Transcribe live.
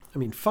I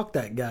mean, fuck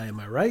that guy, am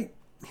I right?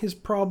 His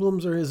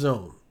problems are his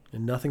own,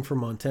 and nothing for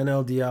Montana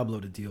El Diablo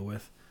to deal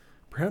with.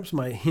 Perhaps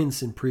my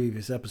hints in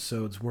previous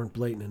episodes weren't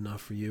blatant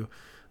enough for you.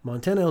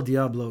 Montana El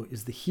Diablo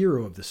is the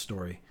hero of the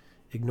story.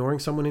 Ignoring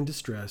someone in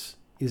distress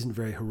isn't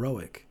very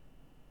heroic,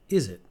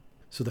 is it?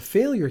 So the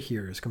failure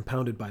here is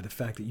compounded by the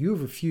fact that you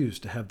have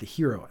refused to have the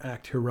hero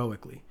act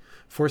heroically,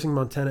 forcing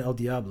Montana El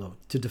Diablo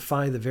to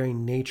defy the very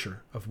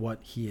nature of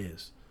what he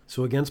is.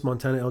 So against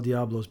Montana El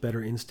Diablo's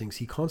better instincts,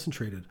 he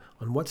concentrated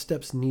on what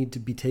steps need to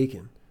be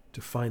taken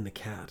to find the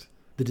cat.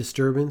 The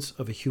disturbance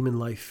of a human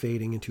life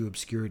fading into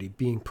obscurity,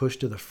 being pushed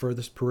to the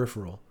furthest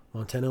peripheral,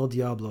 Montana El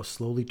Diablo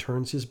slowly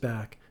turns his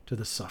back to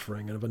the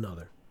suffering of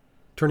another.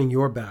 Turning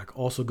your back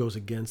also goes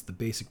against the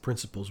basic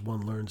principles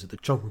one learns at the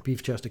Chunk and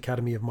Beef Chest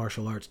Academy of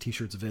Martial Arts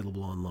t-shirts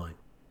available online.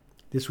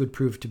 This would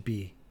prove to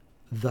be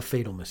the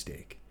fatal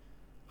mistake.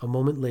 A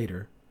moment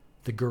later,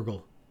 the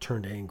gurgle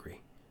turned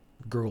angry.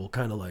 Gurgle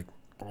kind of like...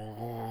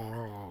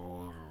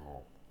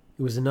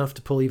 It was enough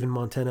to pull even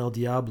Montana El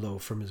Diablo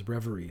from his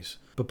reveries,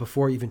 but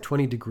before even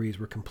 20 degrees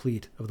were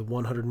complete of the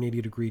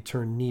 180-degree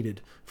turn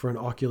needed for an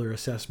ocular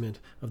assessment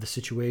of the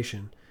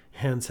situation,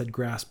 hands had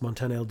grasped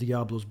Montana El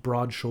Diablo's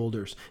broad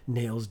shoulders,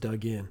 nails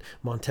dug in.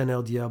 Montana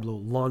El Diablo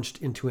launched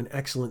into an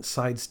excellent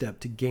sidestep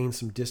to gain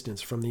some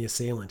distance from the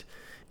assailant.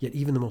 Yet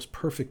even the most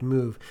perfect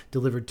move,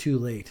 delivered too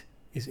late,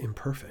 is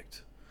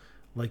imperfect.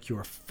 Like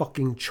your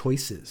fucking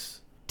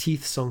choices.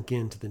 Teeth sunk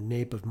into the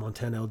nape of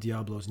Montana El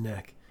Diablo's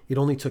neck. It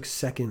only took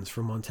seconds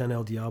for Montana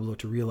El Diablo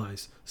to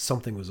realize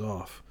something was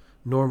off.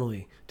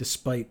 Normally,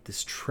 despite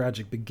this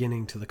tragic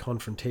beginning to the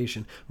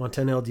confrontation,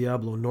 Montana El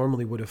Diablo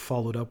normally would have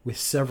followed up with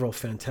several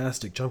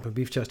fantastic Chunk and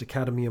Beef Chest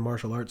Academy of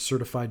Martial Arts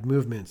certified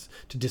movements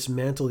to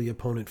dismantle the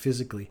opponent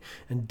physically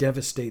and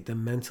devastate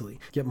them mentally.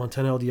 Yet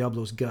Montana El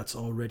Diablo's guts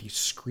already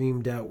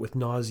screamed out with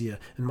nausea,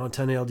 and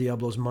Montana El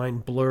Diablo's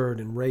mind blurred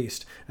and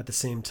raced at the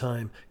same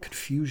time.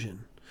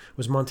 Confusion.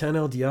 Was Montana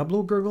El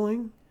Diablo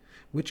gurgling?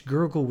 Which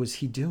gurgle was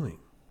he doing?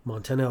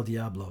 Montana El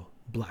Diablo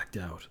blacked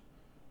out.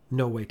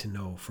 No way to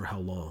know for how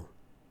long.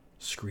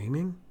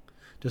 Screaming?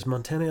 Does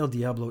Montana El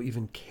Diablo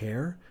even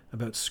care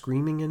about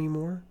screaming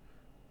anymore?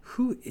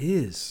 Who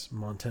is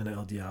Montana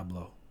El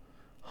Diablo?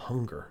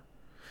 Hunger.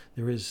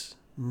 There is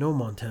no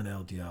Montana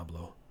El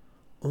Diablo,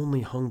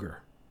 only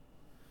hunger.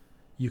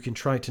 You can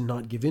try to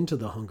not give in to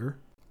the hunger,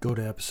 go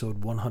to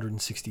episode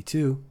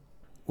 162,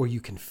 or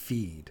you can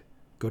feed,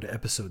 go to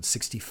episode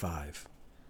 65.